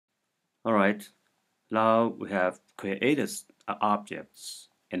Alright, now we have created objects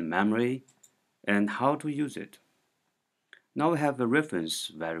in memory and how to use it. Now we have a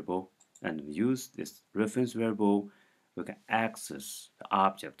reference variable, and use this reference variable, we can access the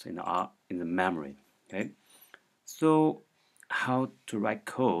object in the memory. Okay, so how to write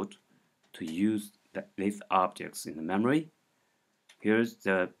code to use these objects in the memory? Here's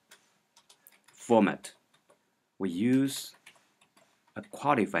the format. We use a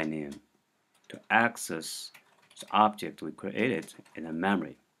qualifier name to access the object we created in the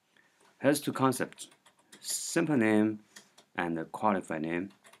memory. Here's two concepts: simple name and a qualifier name.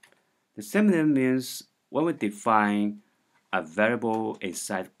 The simple name means when we define a variable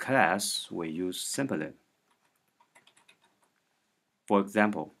inside class, we use simple name. For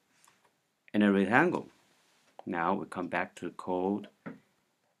example, in a rectangle, now we come back to the code.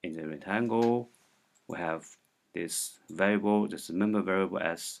 In the rectangle, we have this variable, this member variable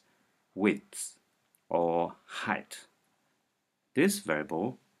as width or height. This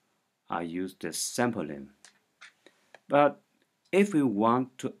variable I use the sample name. But if we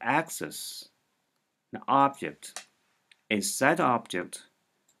want to access the object, inside the object,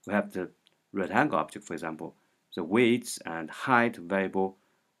 we have the rectangle object, for example, the width and height variable.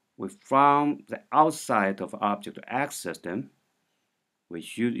 From the outside of the object to access them, we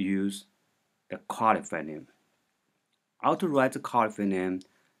should use the qualifier name. How to write the qualifier name?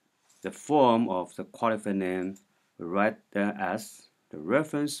 The form of the qualifier name, we write them as the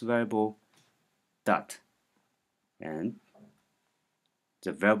reference variable dot and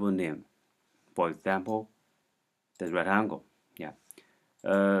the variable name. For example, the rectangle.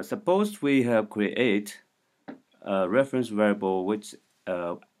 Suppose we have create a reference variable which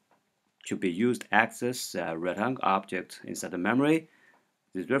should be used to access a rectangle object inside the memory.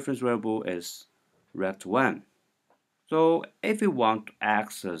 This reference variable is rect1. So if we want to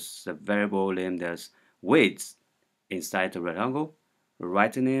access the variable named as width inside the rectangle, we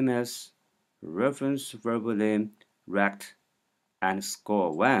write the name as reference variable name rect and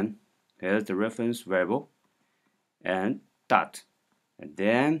score 1. Here's the reference variable and dot. And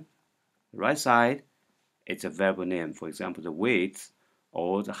then the right side, it's a variable name, for example, the width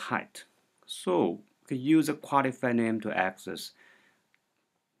or the height. So we can use a qualifier name to access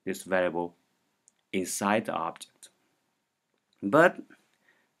this variable inside the object. But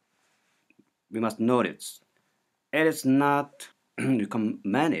we must notice it is not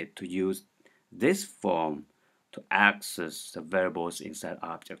recommended to use this form to access the variables inside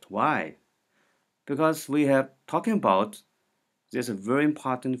object. Why? Because we have talking about this a very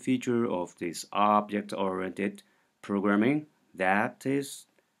important feature of this object-oriented programming, that is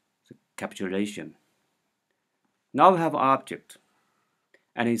the capitulation. Now we have object,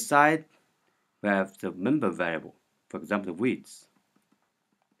 and inside we have the member variable, for example, the width.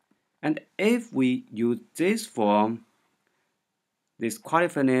 And if we use this form, this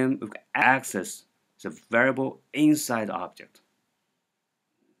qualifier name, we can access the variable inside the object.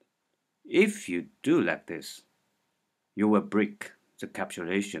 If you do like this, you will break the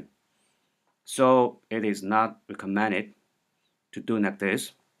capitulation. So it is not recommended to do like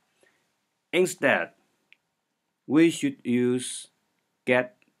this. Instead, we should use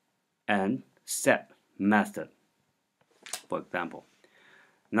get and set method. For example,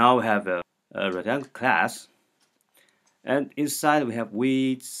 now we have a rectangle class, and inside we have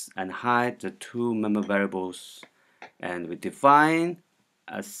width and height, the two member variables, and we define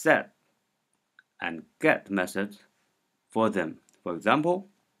a set and get method for them. For example,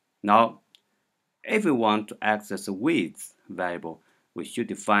 now if we want to access the width variable, we should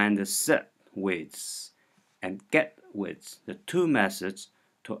define the set width and get width, the two methods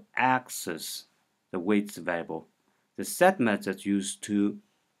to access the width variable. The set method used to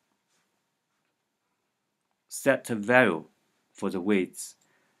set a value for the width,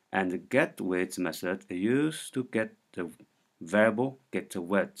 and the get width method is used to get the variable, get the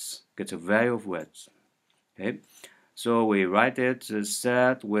width, get the value of width. Okay, so we write it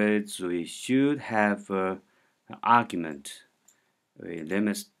set width. We should have an argument. We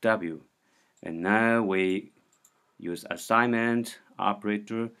limit w, and now we use assignment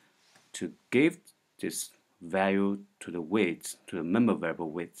operator to give this value to the width, to the member variable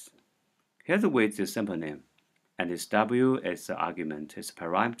width. Here the width is simple name, and this w is the argument, is a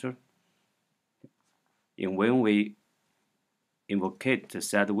parameter. And when we invocate the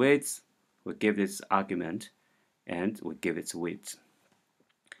set width, we give this argument and we give its width.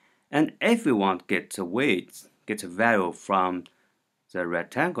 And if we want to get the width, get a value from the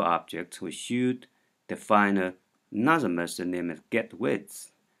rectangle object, we should define another method named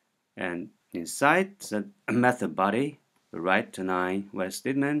getWidth. And inside the method body, we write the line where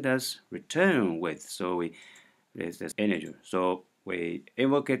statement as return width. So we this is integer. So we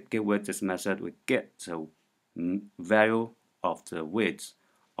invoke get width this method, we get the value of the width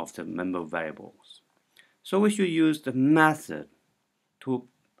of the member variables. So we should use the method to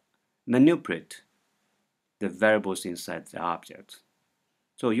manipulate the variables inside the object.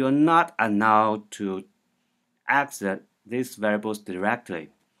 So you're not allowed to access these variables directly.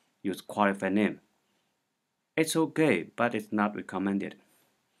 Use qualified name. It's okay, but it's not recommended.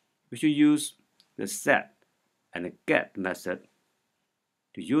 We should use the set and the get method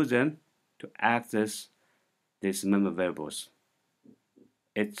to use them to access these member variables.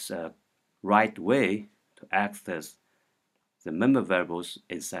 It's a right way to access the member variables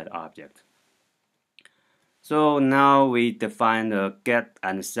inside the object. So now we define the get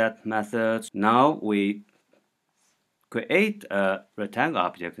and set methods. Now we create a rectangle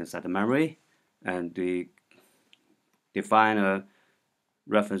object inside the memory, and we define a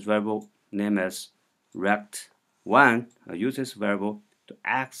reference variable named as rect1, a uses variable to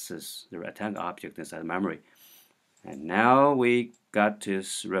access the rectangle object inside the memory. And now we got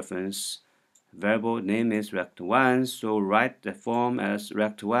this reference variable name is rect1, so write the form as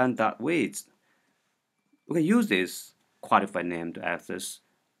rect1.width. We can use this qualified name to access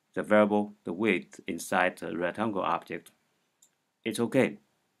the variable the width inside the rectangle object. It's okay,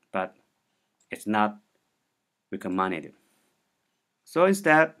 but it's not recommended. So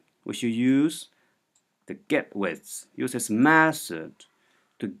instead, we should use the get width. Use this method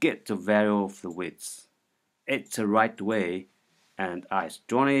to get the value of the width. It's the right way, and I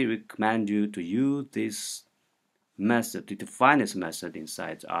strongly recommend you to use this method to define this method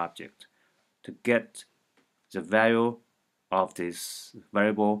inside the object to get the value of this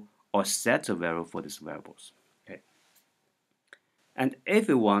variable or set the value for these variables. Okay. And if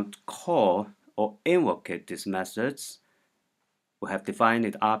we want to call or invoke these methods, we have defined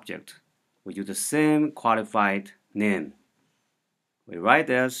the object. We use the same qualified name. We write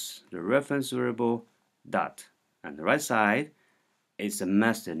as the reference variable dot, and the right side is the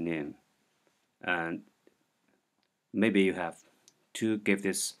method name. And maybe you have to give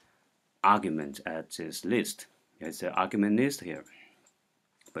this argument at this list. It's an argument list here.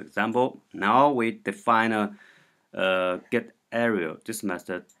 For example, now we define a get area, this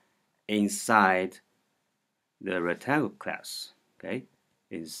method, inside the rectangle class. Okay,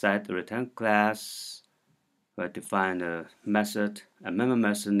 inside the rectangle class, we define a method, a member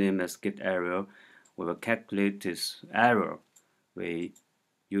method name as get area. We will calculate this area. We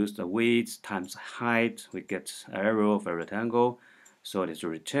use the width times height. We get area of a rectangle, so it is a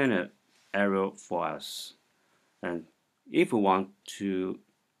return area for us. And if we want to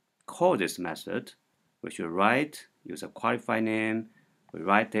call this method, we should use a qualified name. We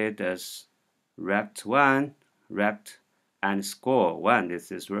write it as rect1, rect and score 1.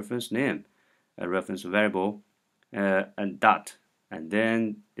 This is reference name, a reference variable, and dot, and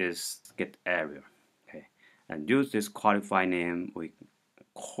then this get area. Okay, and use this qualified name. We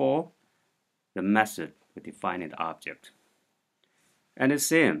call the method we define the object. And the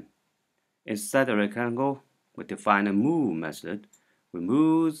same, inside the rectangle, we define a move method. We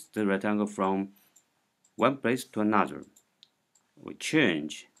move the rectangle from one place to another. We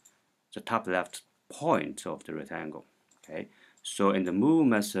change the top left point of the rectangle. Okay, so in the move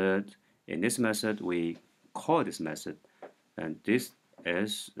method, in this method, we call this method, and this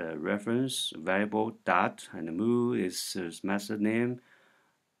is the reference variable dot, and the move is this method name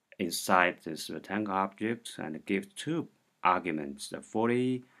inside this rectangle object, and give two arguments, the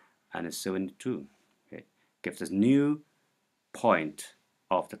 40 and 72. Okay, gives us new point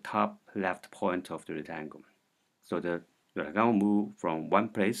of the top left point of the rectangle. So the rectangle move from one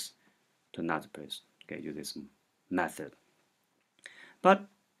place to another place. Okay, use this method. But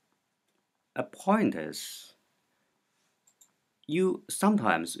a point is,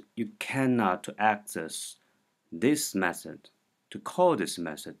 sometimes you cannot access this method, to call this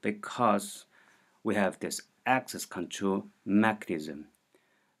method, because we have this access control mechanism.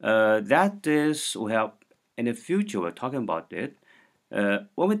 That is, in the future we're talking about it.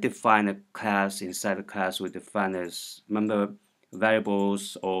 When we define a class, inside the class we define as member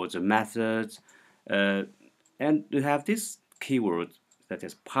variables or the methods, and we have this keyword that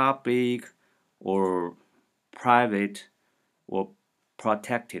is public or private or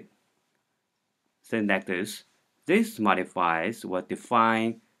protected, things like this. This modifiers will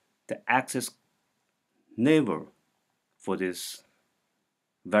define the access neighbor for these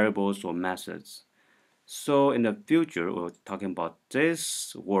variables or methods. So in the future, we're talking about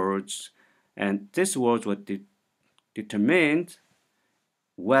these words, and these words will determine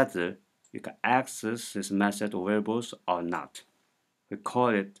whether you can access this method or variables or not. We call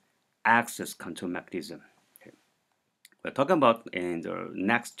it access control mechanism. Okay. We're talking about in the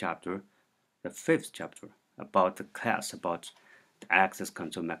next chapter, the 5th chapter, about the class, about the access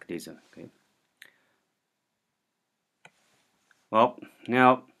control mechanism. Okay. Well,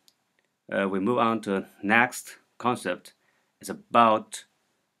 now we move on to the next concept. It's about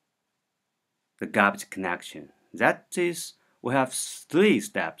the garbage connection. That is, we have 3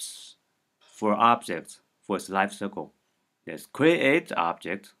 steps for objects for its life cycle. There's create the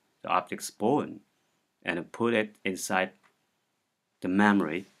object spawn, and put it inside the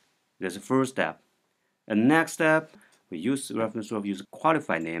memory. There's the first step. The next step, we use the reference verb, use a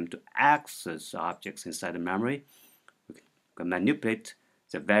qualified name to access objects inside the memory. We can manipulate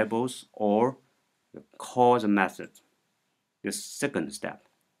the variables or call the method. This second step.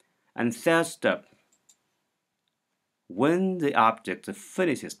 And third step, when the object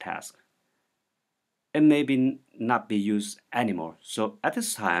finishes task, it may not be used anymore. So at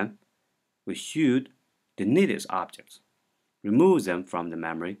this time, we should delete these objects, remove them from the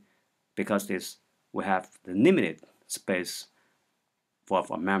memory, because we have the limited space for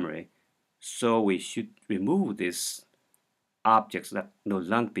memory. So we should remove these objects that no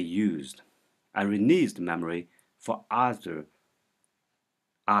longer be used and release the memory for other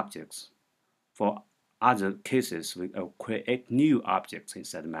objects. For other cases, we create new objects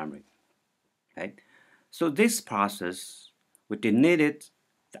inside the memory. Okay? So this process, we deleted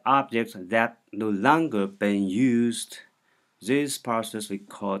the objects that no longer being used. This process we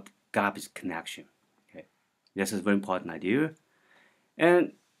call garbage connection. Okay? This is a very important idea.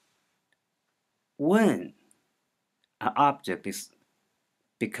 And when an object is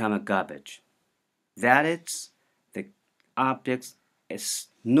become a garbage, that is, the object is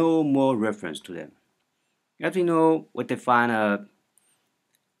no more reference to them. As we know, we define a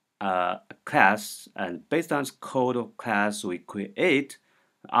class, and based on the code of class, we create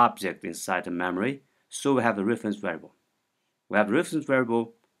an object inside the memory. So we have a reference variable. We have a reference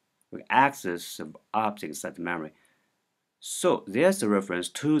variable, we access the object inside the memory. So there's a reference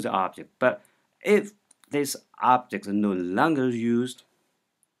to the object, but if this object is no longer used,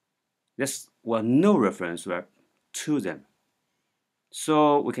 there's no reference to them.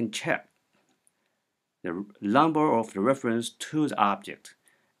 So we can check the number of the reference to the object.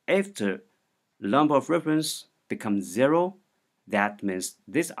 If the number of reference becomes 0, that means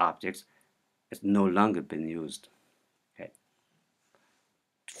this object is no longer being used. Okay.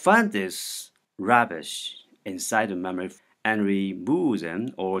 To find this rubbish inside the memory and remove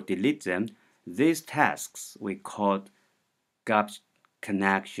them or delete them, these tasks we call garbage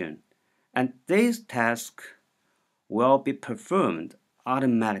connection. And these tasks will be performed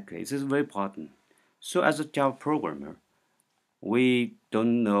automatically. This is very important. So as a Java programmer, we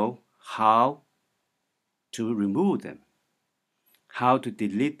don't know how to remove them, how to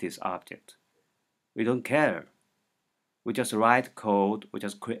delete this object. We don't care. We just write code, we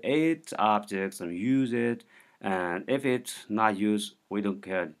just create objects and use it, and if it's not used, we don't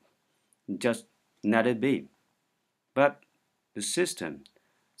care. Just let it be. But the system,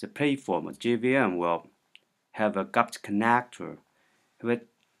 the platform, JVM will have a garbage connector. It will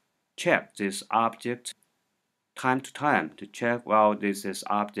check this object time to time to check, well, these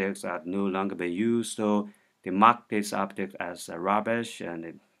objects are no longer being used, so they mark this object as a rubbish and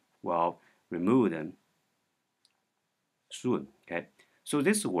it will remove them soon. Okay, so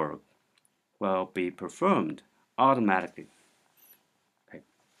this work will be performed automatically. Okay,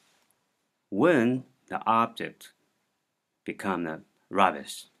 when the object becomes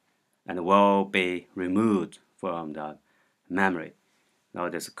rubbish and will be removed from the memory. Now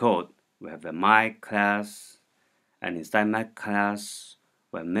this code, we have a my class, and inside my class,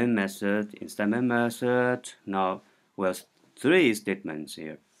 we have main method, inside main method. Now we have 3 statements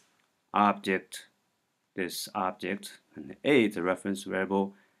here. Object, this object, and A is the reference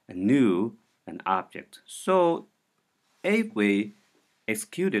variable, and new, an object. So if we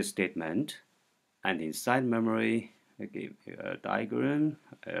execute this statement, and inside memory, I give you a diagram.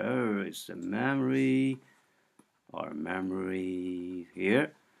 Here is the memory, or memory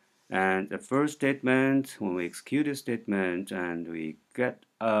here. And the first statement, when we execute this statement and we get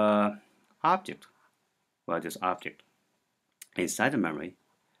an object, well, this object inside the memory,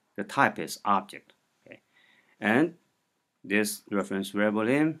 the type is object. Okay, and this reference variable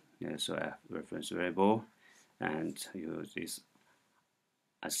in, so a reference variable, and use this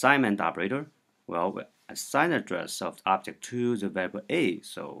assignment operator. Well, we assign address of the object to the variable A,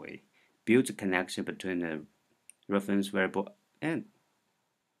 so we build a connection between the reference variable and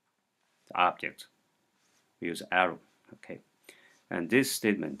the object. We use arrow. Okay, and this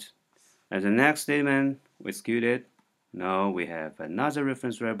statement And the next statement, we execute it. Now we have another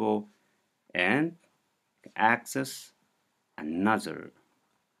reference variable and access another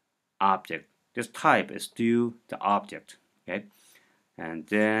object. This type is still the object. Okay, and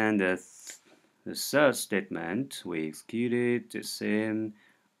then the third statement, we executed the same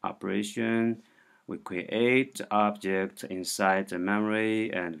operation. We create the object inside the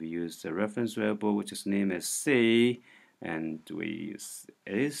memory, and we use the reference variable, which is named as C, and we use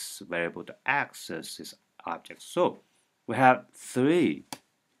this variable to access this object. So we have 3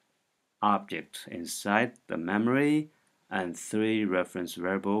 objects inside the memory and 3 reference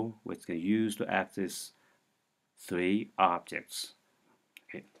variables which can use to access 3 objects.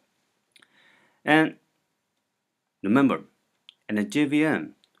 Okay. And remember, in the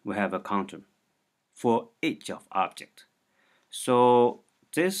JVM, we have a counter for each of object. So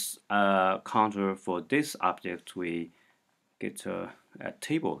this counter for this object, we get a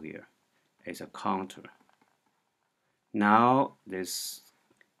table here. It's a counter. Now this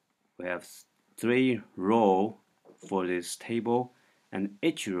we have 3 rows for this table, and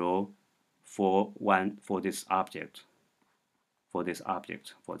each row for one for this object.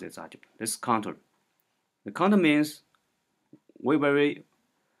 This counter. The counter means we will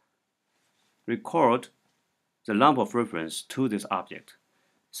record the number of reference to this object.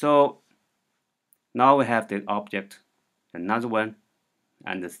 So now we have the object, another one,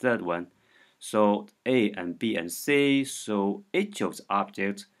 and the third one. So A and B and C. So each of the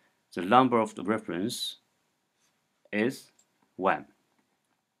objects, the number of the reference is 1.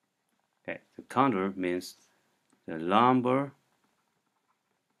 Okay, the counter means the number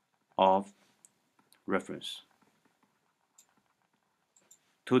of reference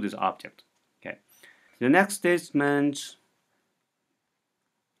to this object. Okay, the next statement,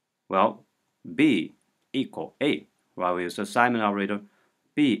 well, B equal A. While we use the assignment operator,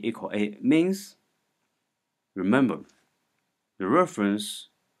 B equal A means, remember, the reference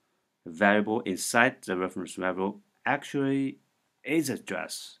variable inside the reference variable actually is the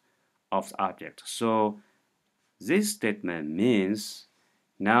address of the object. So this statement means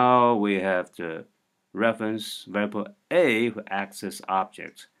now we have the reference variable A who access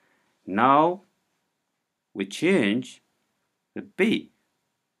object. Now we change the B,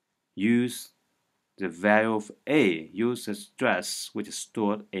 use the value of A, use the address which is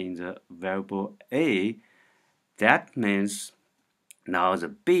stored in the variable A. That means now the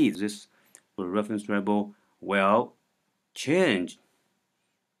B, this reference variable, will change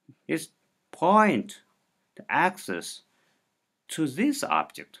its point to access to this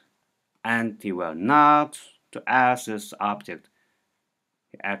object, and it will not to access object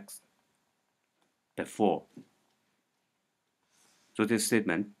X before. So this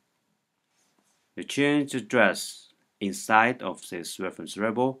statement, we change the address inside of this reference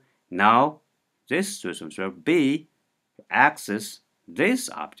variable. Now this reference variable B access this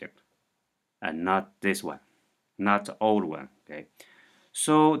object and not this one, not the old one. Okay,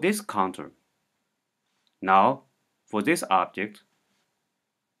 so this counter now for this object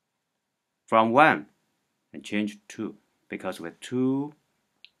from 1 and change to 2 because we have 2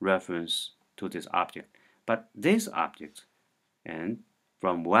 reference to this object. But this object and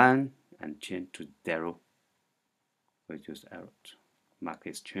from 1 and change to 0, we use arrow to mark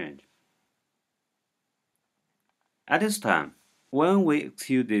its change. At this time, when we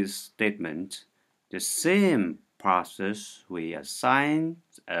execute this statement, the same process, we assign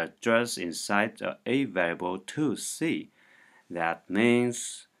address inside the A variable to C. That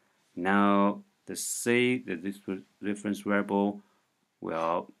means now the C, the reference variable,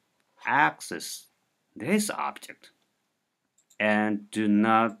 will access this object and do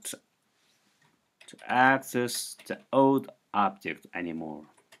not access the old object anymore.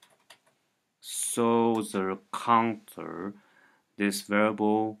 So the counter, this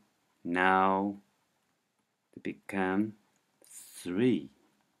variable now become 3.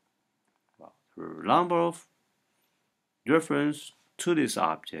 Well, the number of reference to this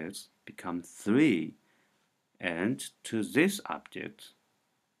object become 3, and to this object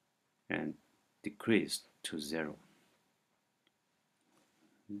and decreased to 0.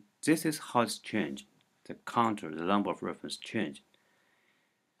 This is how it's changed. The counter, the number of reference changed.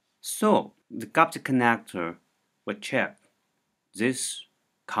 So the object connector will check this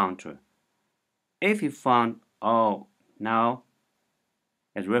counter. If you found, oh, now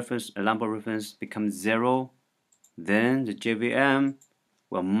as reference, a number of reference becomes 0, then the JVM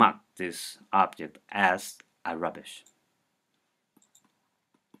will mark this object as a rubbish.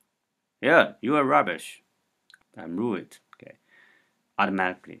 Yeah, you are rubbish. I'm ruined. Okay,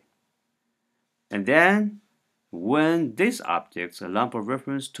 automatically. And then when this object, the lump of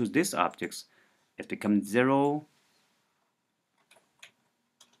reference to this object, it becomes 0,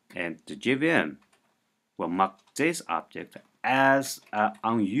 and the JVM will mark this object as an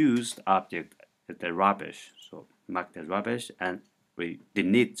unused object, the rubbish. So mark the rubbish and we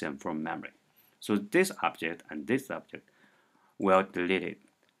delete them from memory. So this object and this object will delete it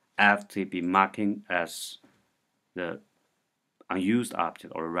after be marking as the unused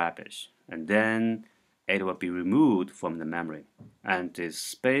object or rubbish, and then it will be removed from the memory, and the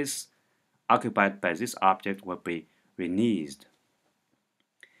space occupied by this object will be released.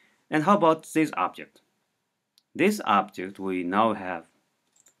 And how about this object? This object, we now have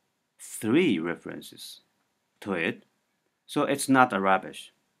 3 references to it, so it's not a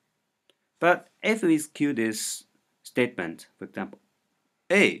rubbish. But if we execute this statement, for example,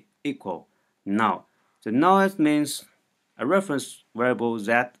 A equal null, the null means a reference variable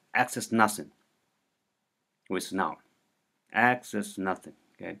that access nothing with null, access nothing.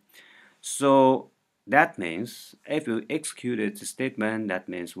 Okay, so that means if you executed the statement, that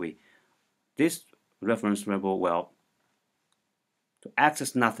means this reference variable will to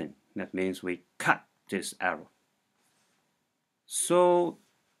access nothing. That means we cut this arrow. So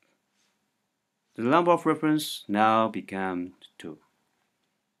the number of reference now become 2.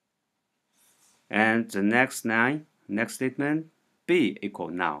 And the next statement, B equal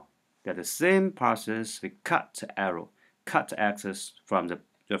null. That the same process, we cut the arrow, cut the access from the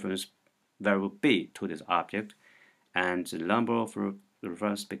reference variable B to this object, and the number of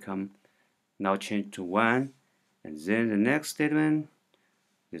reference become now changed to 1. And then the next statement,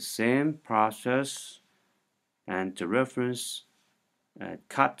 the same process, and the reference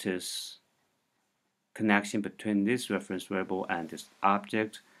cut this connection between this reference variable and this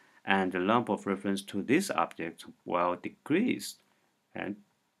object, and the lump of reference to this object will decrease and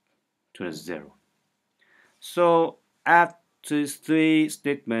to 0. So after these 3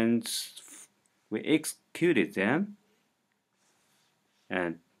 statements, we executed them,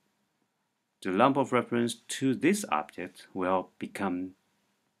 and the lump of reference to this object will become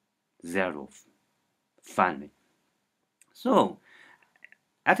 0 finally. So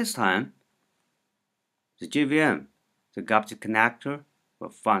at this time, the JVM, the object connector, will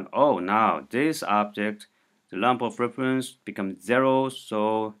find, oh, now this object, the lump of reference becomes 0,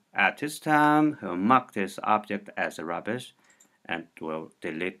 so at this time, it will mark this object as a rubbish and will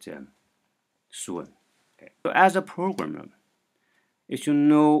delete them soon. Okay. So as a programmer, you should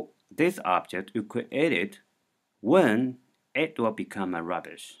know this object you created when it will become a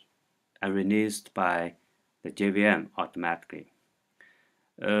rubbish and released by the JVM automatically.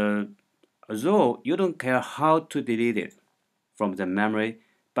 Although you don't care how to delete it from the memory,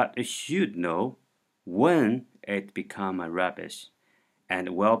 but you should know when it becomes a rubbish and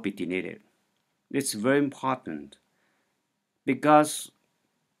will be deleted. It's very important because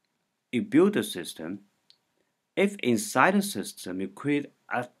you build a system. If inside the system you create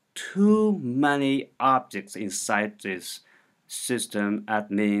too many objects inside this system, that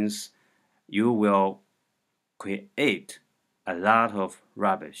means you will create a lot of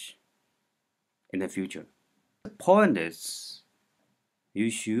rubbish in the future. The point is, you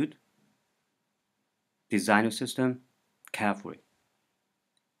should design your system carefully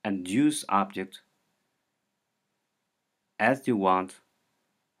and use objects as you want,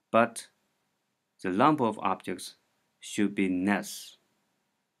 but the number of objects should be less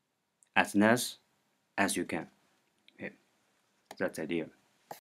as you can. Okay, that's the idea.